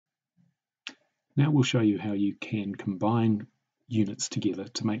Now we'll show you how you can combine units together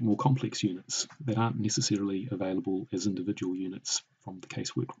to make more complex units that aren't necessarily available as individual units from the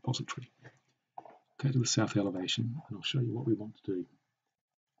Casework repository. Go to the south elevation and I'll show you what we want to do.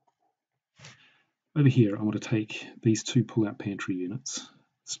 Over here, I want to take these two pull-out pantry units,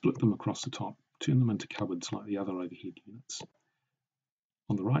 split them across the top, turn them into cupboards like the other overhead units.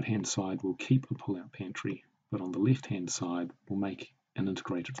 On the right-hand side, we'll keep a pull-out pantry, but on the left-hand side, we'll make an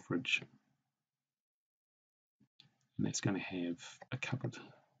integrated fridge. And that's going to have a cupboard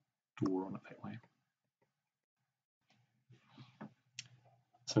door on it that way.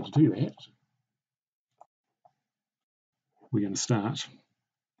 So to do that, we're going to start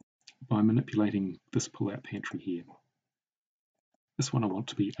by manipulating this pull-out pantry here. This one I want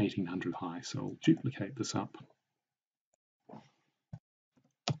to be 1800 high, so I'll duplicate this up.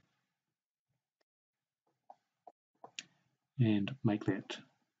 And make that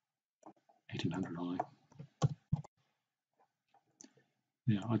 1800 high.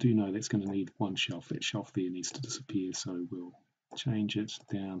 Now I do know that's going to need one shelf. That shelf there needs to disappear, so we'll change it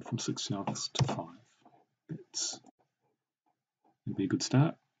down from 6 shelves to 5. That's going to be a good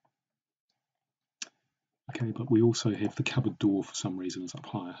start. Okay, but we also have the cupboard door for some reason is up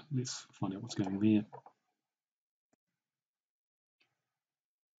higher. Let's find out what's going there.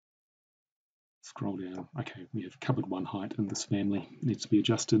 Scroll down. Okay, we have cupboard 1 height in this family. It needs to be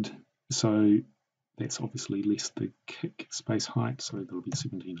adjusted. So that's obviously less the kick space height, so that'll be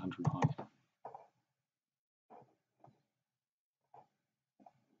 1700 high.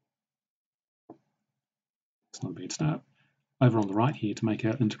 It's not a bad start. Over on the right here, to make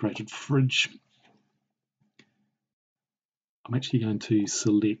our integrated fridge, I'm actually going to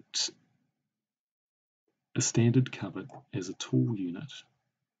select a standard cupboard as a tool unit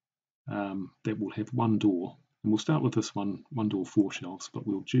that will have one door. And we'll start with this one door, 4 shelves, but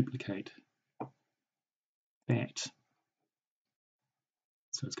we'll duplicate that.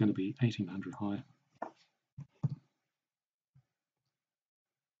 So it's going to be 1800 high.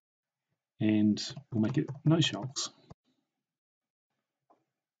 And we'll make it no shelves.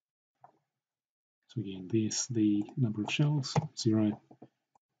 So again, there's the number of shelves, 0.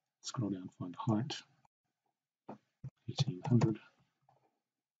 Scroll down, find the height, 1800.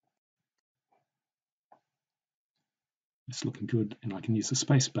 It's looking good, and I can use the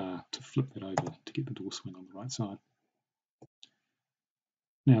space bar to flip that over to get the door swing on the right side.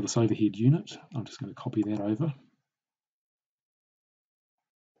 Now this overhead unit, I'm just going to copy that over.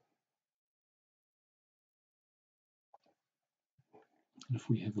 And if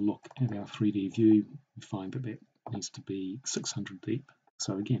we have a look at our 3D view, we find that that needs to be 600 deep.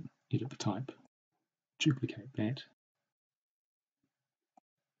 So again, edit the type, duplicate that.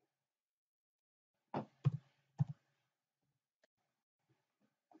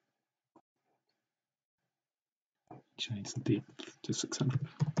 Change the depth to 600.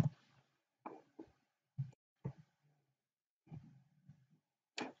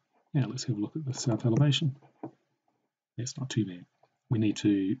 Now let's have a look at the south elevation. That's not too bad. We need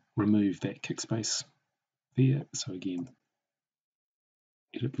to remove that kick space there. So again,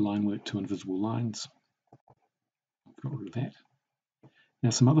 edit the line work to invisible lines. I've got rid of that. Now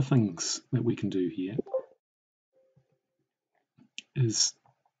some other things that we can do here is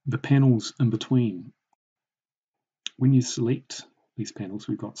the panels in between. When you select these panels,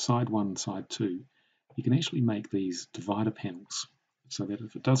 we've got side 1, side 2, you can actually make these divider panels so that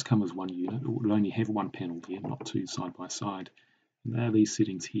if it does come as one unit, it will only have one panel there, not 2 side by side. And there are these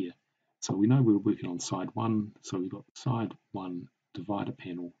settings here. So we know we're working on side 1, so we've got side 1 divider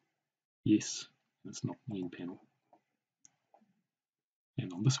panel, yes, it's not main panel.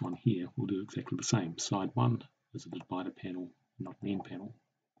 And on this one here, we'll do exactly the same. Side 1 is a divider panel, not main panel.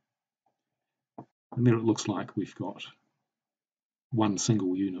 And there it looks like we've got one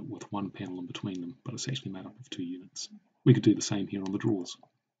single unit with one panel in between them, but it's actually made up of 2 units. We could do the same here on the drawers.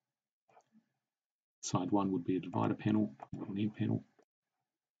 Side 1 would be a divider panel, not an end panel.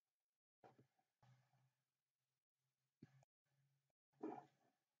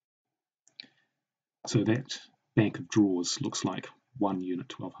 So that bank of drawers looks like one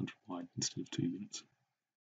unit 1200 wide instead of 2 units.